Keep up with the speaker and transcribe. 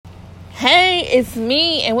Hey, it's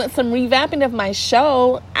me, and with some revamping of my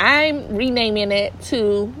show, I'm renaming it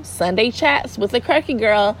to Sunday Chats with a Quirky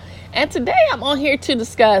Girl. And today I'm on here to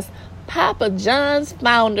discuss Papa John's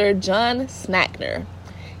founder, John Schnatter.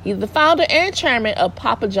 He's the founder and chairman of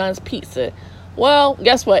Papa John's Pizza. Well,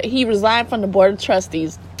 guess what? He resigned from the board of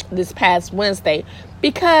trustees this past Wednesday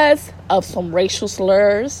because of some racial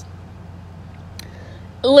slurs.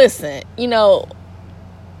 Listen,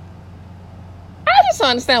 I just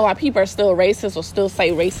don't understand why people are still racist or still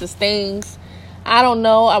say racist things. I don't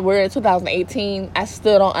know. We're in 2018. I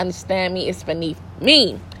still don't understand me. It's beneath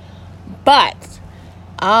me. But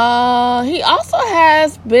he also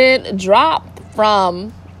has been dropped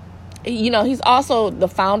from, he's also the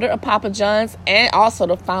founder of Papa John's and also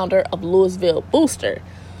the founder of Louisville Booster.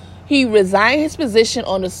 He resigned his position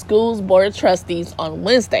on the school's board of trustees on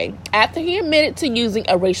Wednesday after he admitted to using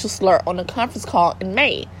a racial slur on a conference call in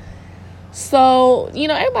May. So,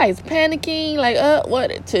 everybody's panicking, like,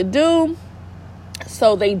 what to do?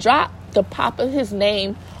 So they dropped his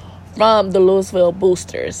name from the Louisville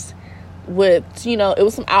Boosters. With, it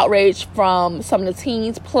was some outrage from some of the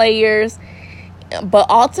teams, players. But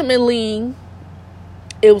ultimately,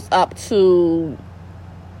 it was up to,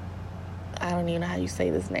 I don't even know how you say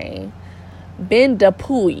this name, Ben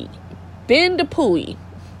Dupuy.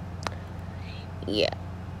 Yeah.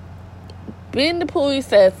 Ben Dupuy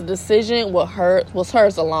says the decision was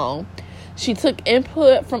hers alone. She took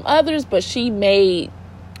input from others, but she made,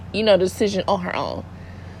 the decision on her own.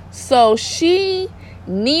 So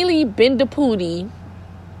Neely Ben Dupuy,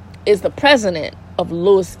 is the president of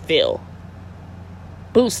Louisville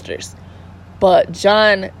Boosters, but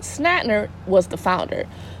John Schnatter was the founder.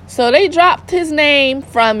 So they dropped his name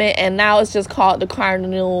from it, and now it's just called the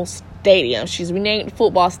Cardinal Stadium. She's renamed the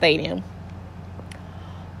football stadium.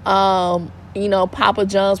 Papa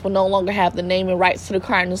John's will no longer have the naming rights to the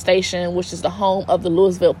Cardinal Station, which is the home of the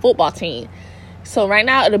Louisville football team. So right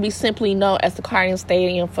now, it'll be simply known as the Cardinal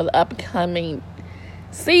Stadium for the upcoming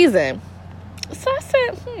season. So I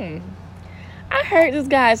said, I heard this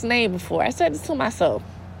guy's name before. I said this to myself.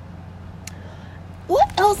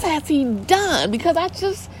 What else has he done? Because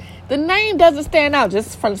the name doesn't stand out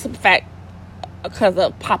just from the fact because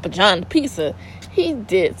of Papa John's Pizza. He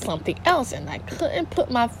did something else, and I couldn't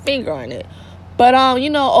put my finger on it. But,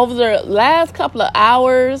 over the last couple of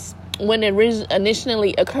hours, when it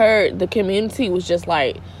initially occurred, the community was just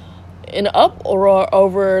like in an uproar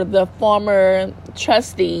over the former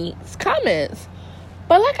trustee's comments.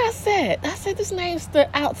 But like I said, this name stood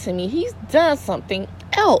out to me. He's done something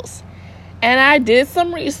else. And I did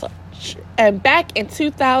some research. And back in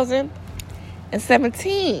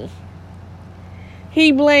 2017,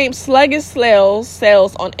 he blamed sluggish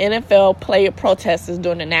sales on NFL player protesters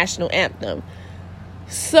during the national anthem.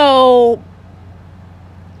 So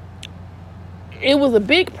it was a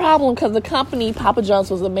big problem because the company, Papa John's,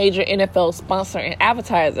 was a major NFL sponsor and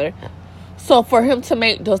advertiser. So for him to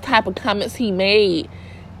make those type of comments he made,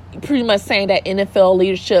 pretty much saying that NFL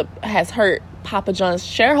leadership has hurt Papa John's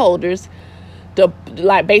shareholders,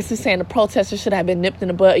 basically saying the protesters should have been nipped in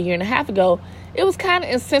the bud a year and a half ago, it was kind of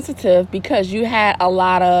insensitive because you had a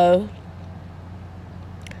lot of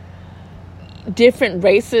different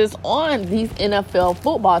races on these NFL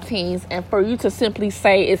football teams, and for you to simply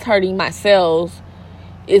say it's hurting my sales,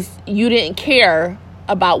 you didn't care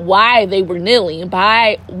about why they were kneeling,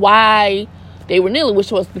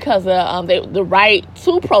 which was because of the right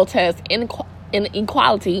to protest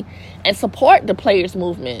inequality and support the players'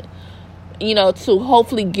 movement, to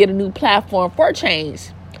hopefully get a new platform for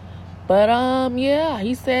change. But,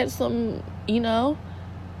 he said some,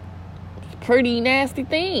 pretty nasty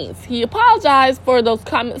things. He apologized for those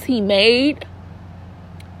comments he made.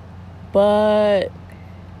 But,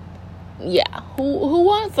 who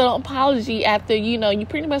wants an apology after, you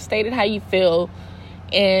pretty much stated how you feel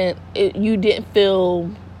and you didn't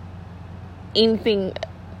feel anything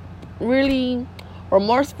really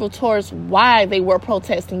remorseful towards why they were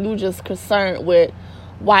protesting. You were just concerned with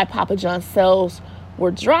why Papa John's sales were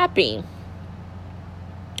dropping.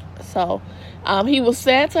 So he was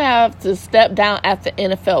said to have to step down after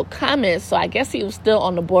NFL comments, so I guess he was still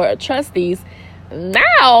on the board of trustees.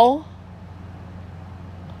 Now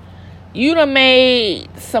you done made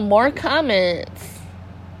some more comments,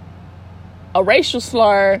 a racial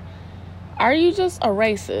slur. Are you just a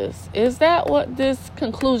racist? Is that what this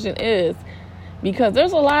conclusion is? Because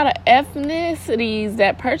there's a lot of ethnicities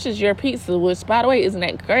that purchase your pizza, which, by the way, isn't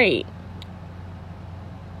that great.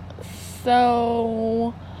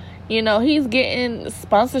 So, he's getting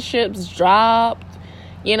sponsorships dropped.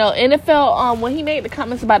 NFL, when he made the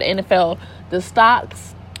comments about the NFL, the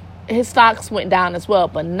stocks his stocks went down as well.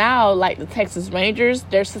 But now, like the Texas Rangers,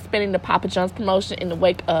 they're suspending the Papa John's promotion in the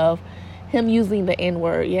wake of him using the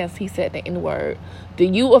N-word. Yes, he said the N-word. The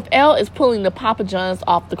U of L is pulling the Papa John's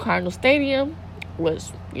off the Cardinal Stadium.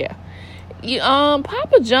 Yeah.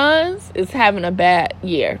 Papa John's is having a bad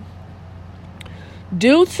year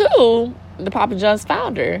due to the Papa John's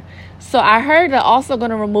founder. So I heard they're also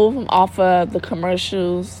going to remove him off of the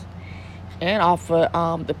commercials and off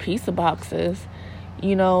of the pizza boxes.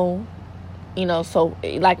 So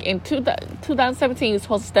like in 2017, he was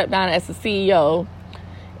supposed to step down as the CEO,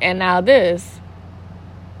 and now this.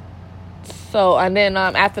 So, and then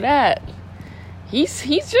after that, he's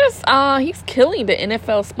killing the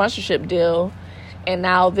NFL sponsorship deal, and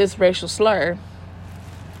now this racial slur.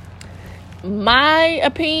 My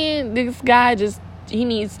opinion, this guy he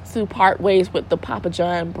needs to part ways with the Papa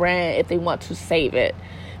John brand if they want to save it,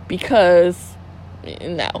 because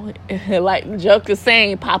like the joke is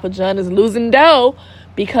saying, Papa John is losing dough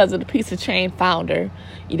because of the pizza chain founder.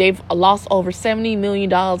 They've lost over $70 million.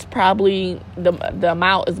 Probably the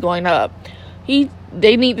amount is going up.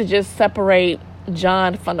 They need to just separate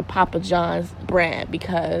John from the Papa John's brand,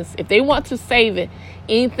 because if they want to save it,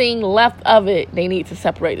 anything left of it, they need to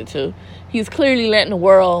separate the two. He's clearly letting the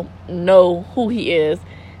world know who he is.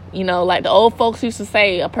 Like the old folks used to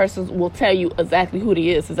say, a person will tell you exactly who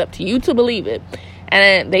he is. It's up to you to believe it.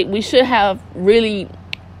 And we should have really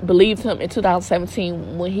believed him in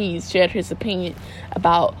 2017 when he shared his opinion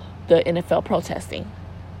about the NFL protesting.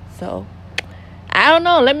 So, I don't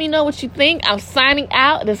know. Let me know what you think. I'm signing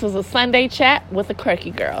out. This was a Sunday chat with a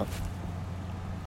quirky girl.